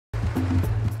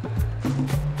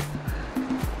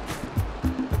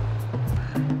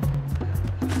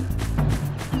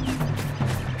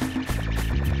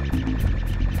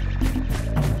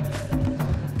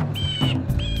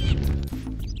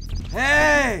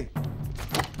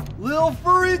Lil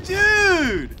furry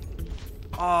dude!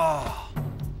 Oh,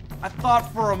 I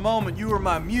thought for a moment you were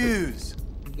my muse.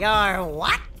 Your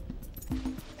what?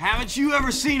 Haven't you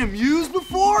ever seen a muse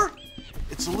before?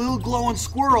 It's a little glowing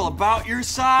squirrel about your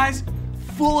size,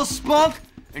 full of spunk,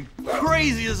 and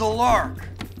crazy as a lark.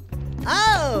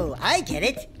 Oh, I get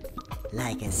it.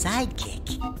 Like a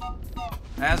sidekick.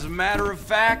 As a matter of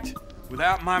fact,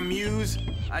 without my muse,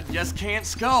 I just can't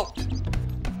sculpt.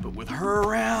 But with her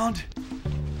around,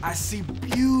 I see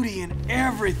beauty in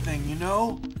everything, you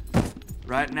know?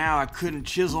 Right now, I couldn't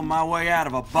chisel my way out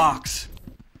of a box.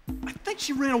 I think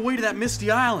she ran away to that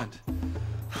misty island.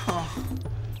 Oh,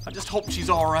 I just hope she's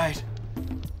all right.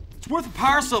 It's worth a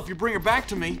parcel if you bring her back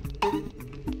to me.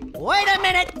 Wait a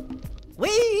minute!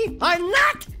 We are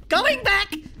not going back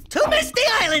to Misty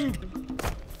Island!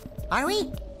 Are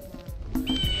we?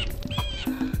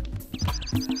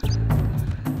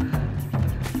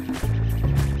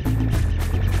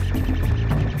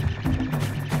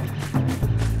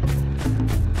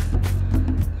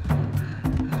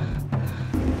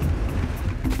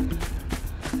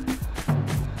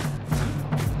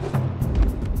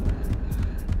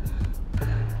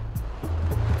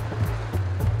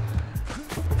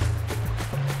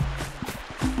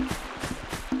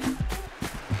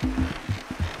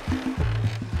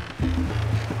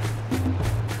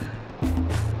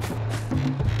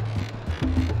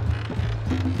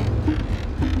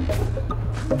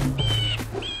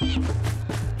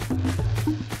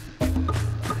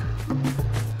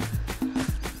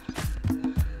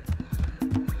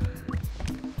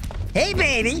 Hey,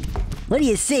 baby! What do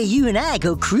you say you and I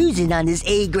go cruising on this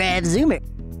A-Grab Zoomer?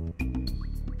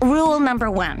 Rule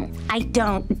number 1, I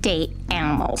don't date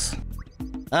animals.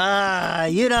 Ah,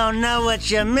 you don't know what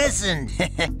you're missing.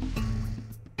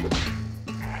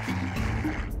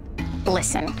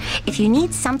 Listen, if you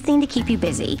need something to keep you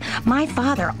busy, my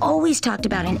father always talked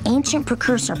about an ancient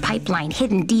precursor pipeline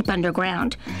hidden deep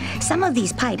underground. Some of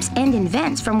these pipes end in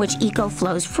vents from which eco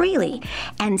flows freely,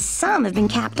 and some have been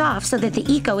capped off so that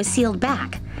the eco is sealed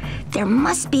back. There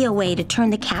must be a way to turn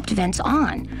the capped vents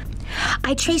on.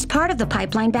 I traced part of the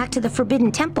pipeline back to the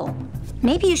Forbidden Temple.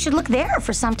 Maybe you should look there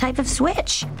for some type of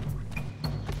switch.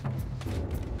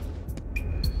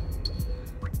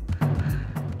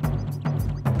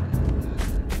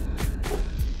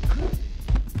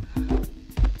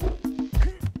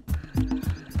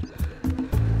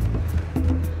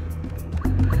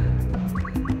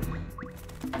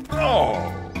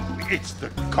 Oh, it's the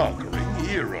conquering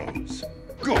heroes.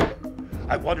 Good.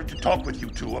 I wanted to talk with you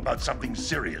two about something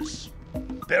serious.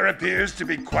 There appears to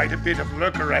be quite a bit of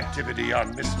lurker activity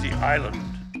on Misty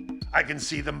Island. I can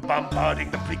see them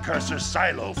bombarding the precursor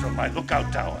silo from my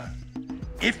lookout tower.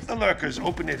 If the lurkers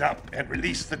open it up and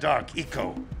release the dark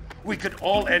eco, we could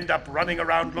all end up running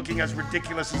around looking as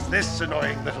ridiculous as this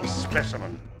annoying little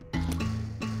specimen.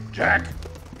 Jak,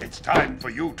 it's time for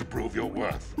you to prove your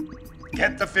worth.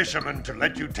 Get the fisherman to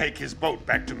let you take his boat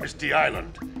back to Misty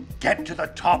Island. Get to the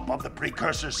top of the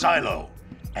precursor silo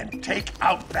and take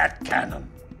out that cannon.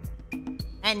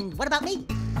 And what about me?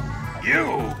 You?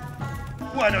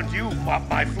 Why don't you mop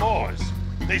my floors?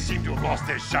 They seem to have lost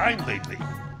their shine lately.